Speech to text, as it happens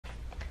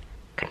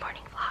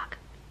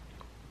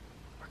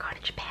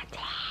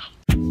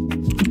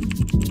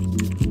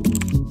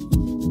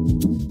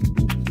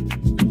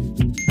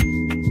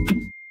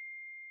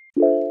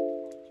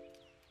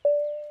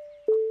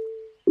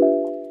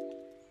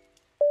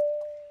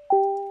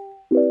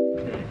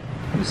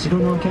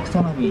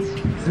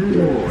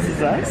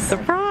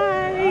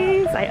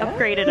Surprise! I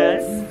upgraded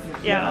us.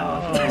 Yeah.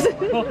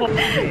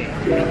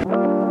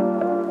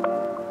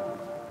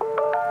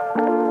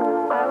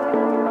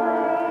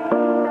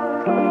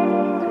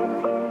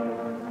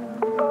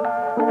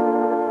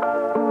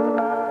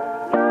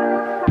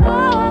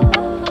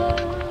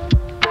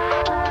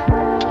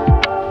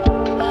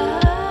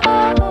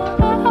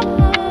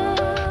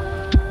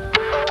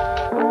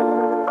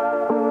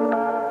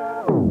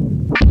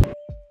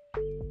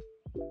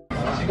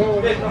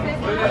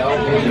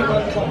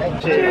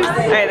 Cheers.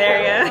 Alright, there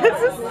he is.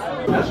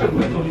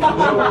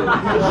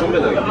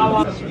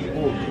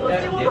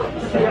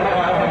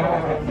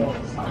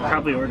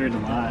 Probably ordered a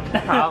lot.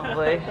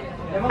 Probably.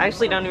 I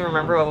actually don't even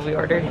remember what we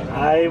ordered.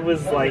 I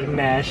was like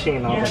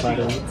mashing all the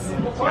buttons.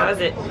 How was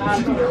it?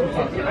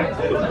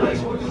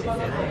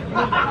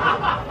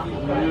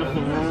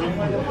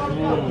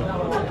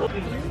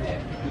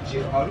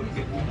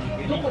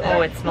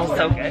 Oh, it smells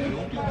so good.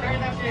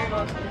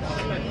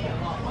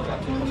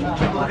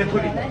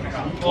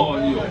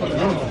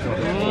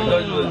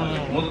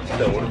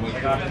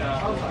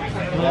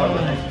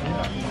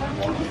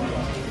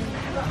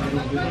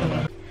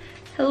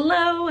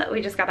 Hello,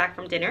 we just got back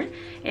from dinner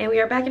and we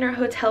are back in our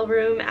hotel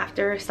room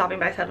after stopping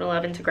by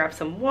 7-Eleven to grab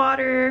some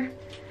water.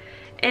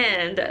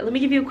 And let me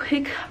give you a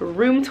quick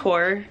room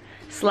tour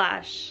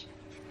slash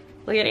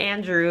look at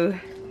Andrew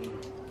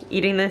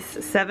eating this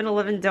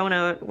 7-Eleven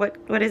donut.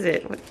 What is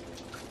it?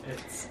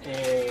 It's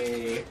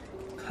a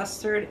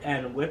custard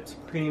and whipped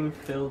cream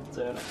filled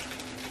donut.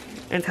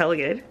 And hella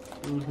good.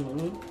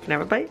 Mm-hmm. Can I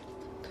have a bite?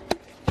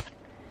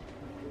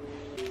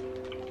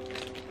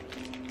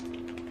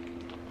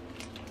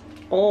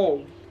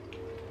 Oh.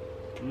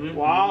 Mm-hmm.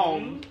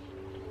 Wow.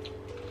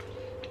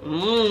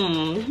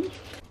 Mmm.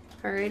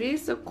 Alrighty,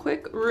 so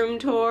quick room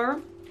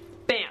tour.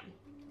 Bam.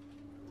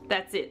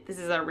 That's it. This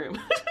is our room.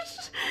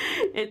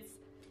 It's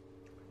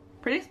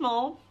pretty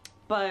small,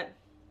 but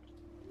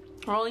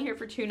we're only here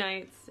for 2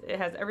 nights. It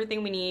has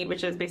everything we need,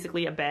 which is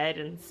basically a bed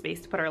and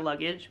space to put our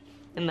luggage.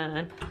 And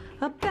then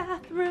a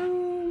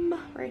bathroom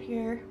right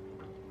here.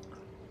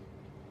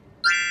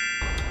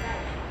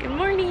 Good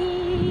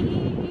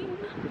morning.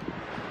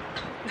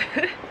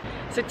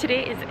 So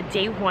today is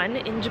day 1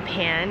 in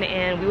Japan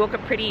and we woke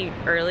up pretty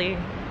early.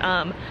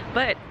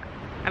 But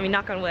I mean,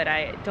 knock on wood,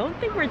 I don't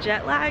think we're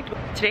jet lagged.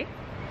 Today,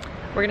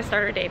 we're gonna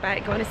start our day by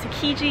going to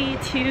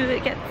Tsukiji to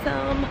get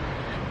some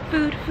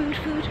food.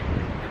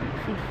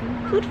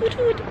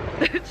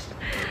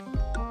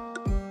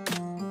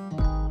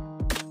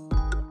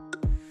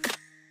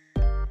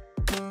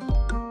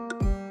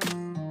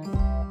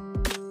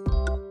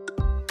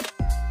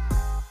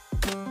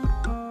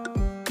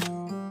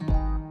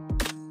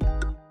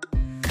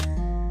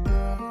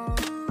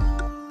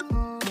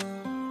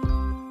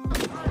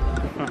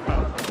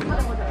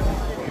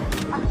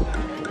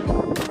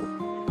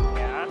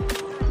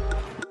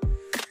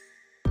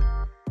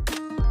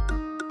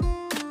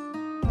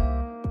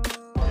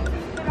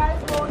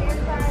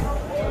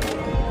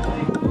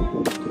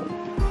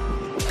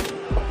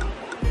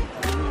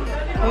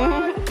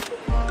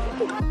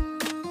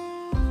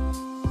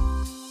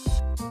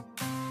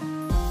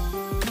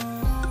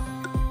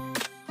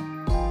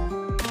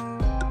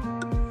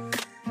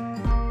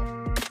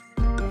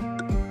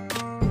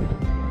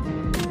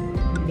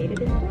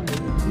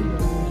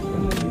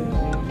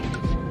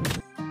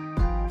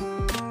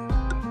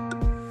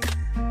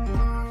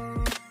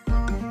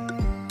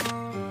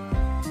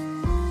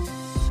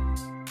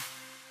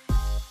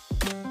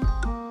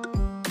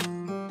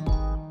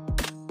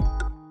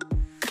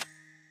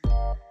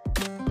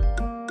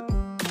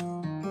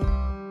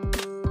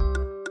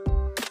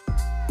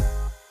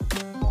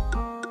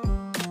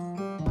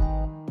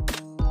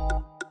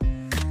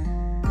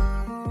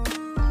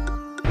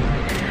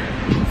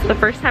 The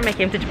first time I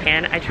came to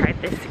Japan, I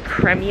tried this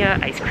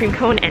Cremia ice cream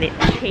cone and it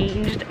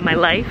changed my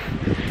life.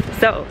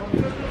 So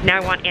now I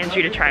want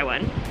Andrew to try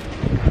one.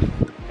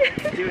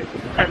 Do it.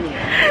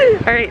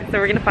 Cremia. Alright, so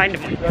we're gonna find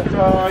him. Let's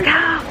go!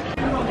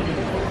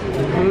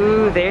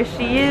 Ooh, there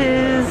she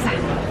is.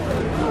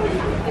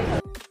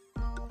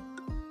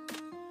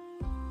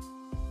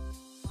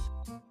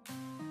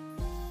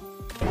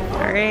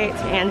 Alright,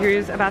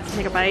 Andrew's about to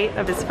take a bite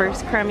of his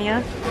first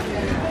Cremia.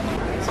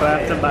 So I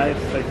have to buy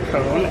the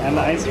cone and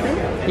the ice cream?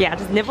 Yeah,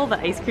 just nibble the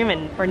ice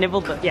cream or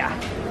nibble the, yeah.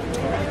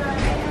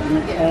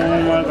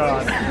 Oh my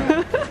god.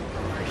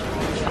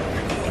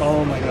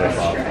 Oh my gosh.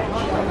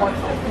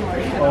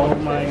 Oh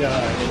my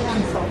gosh.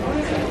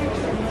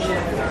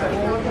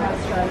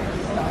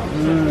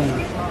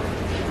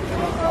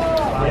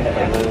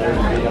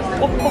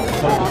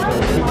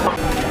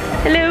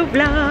 Hello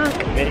vlog!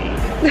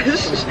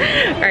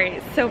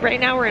 Alright, so right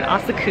now we're in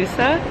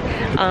Asakusa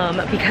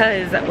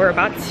because we're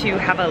about to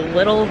have a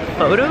little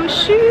photo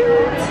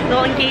shoot,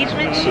 little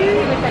engagement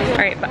shoot.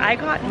 Alright, but I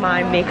got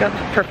my makeup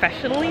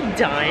professionally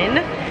done.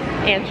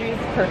 Andrew's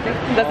perfect,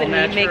 doesn't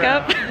need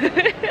makeup.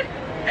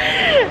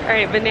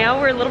 Alright, but now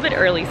we're a little bit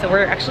early, so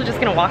we're actually just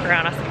gonna walk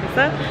around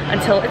Asakusa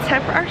until it's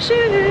time for our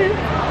shoot.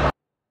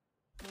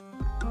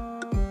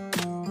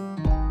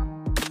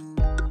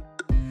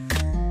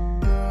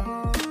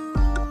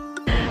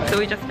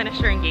 we just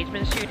finished our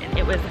engagement shoot and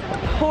it was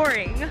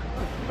pouring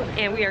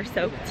and we are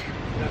soaked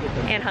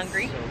and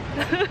hungry.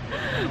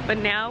 But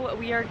now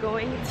we are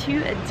going to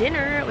a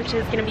dinner, which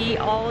is gonna be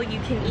all you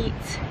can eat.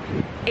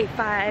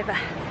 A5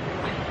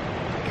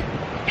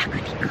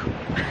 yakuniku.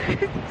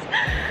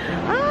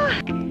 Ah.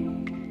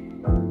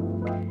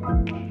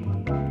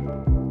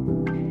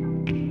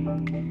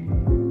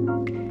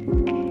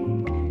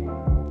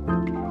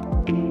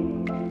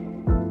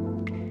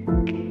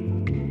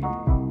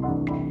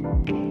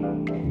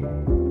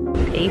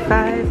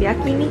 A5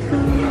 yakiniku.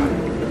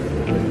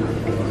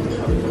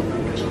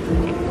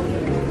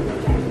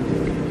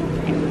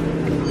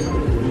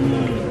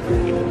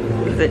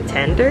 Is it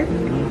tender?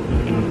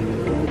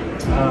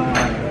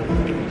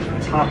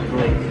 Top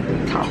plate.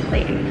 Top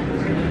plate.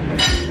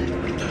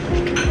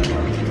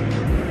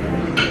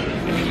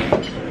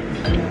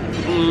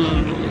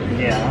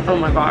 Yeah. Oh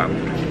my god.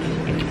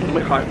 Oh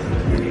my god.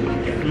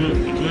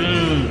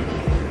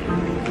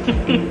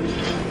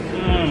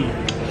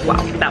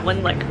 Wow, that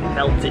one like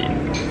melted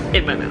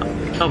in my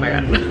mouth. Oh my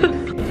god.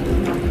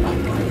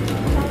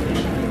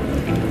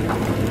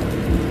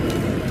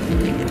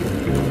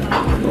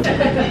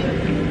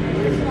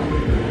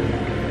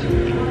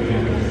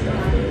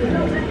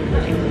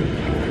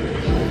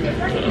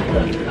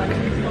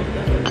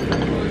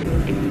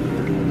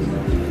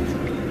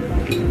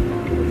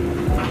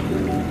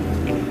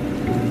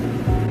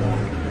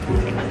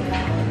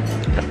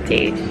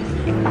 Update.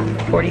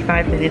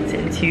 45 minutes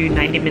into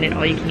 90-minute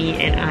all you can eat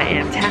and I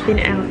am tapping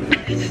out.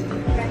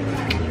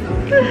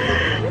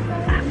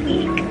 I'm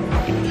weak.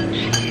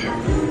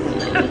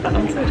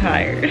 I'm so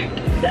tired.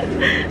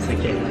 It's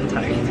okay, I'm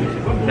tired too.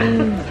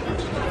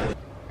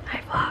 Hi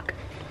vlog.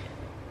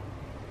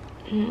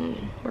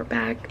 We're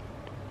back.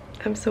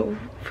 I'm so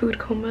food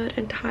coma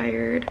and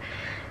tired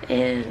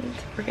and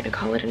we're gonna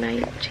call it a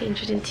night.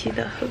 Change it into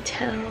the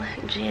hotel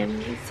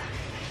jammies.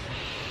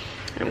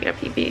 I'm gonna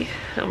pee.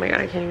 Oh my god,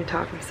 I can't even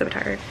talk. I'm so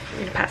tired. I'm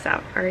gonna pass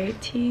out.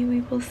 Alright,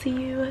 we will see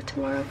you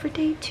tomorrow for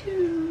day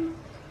 2.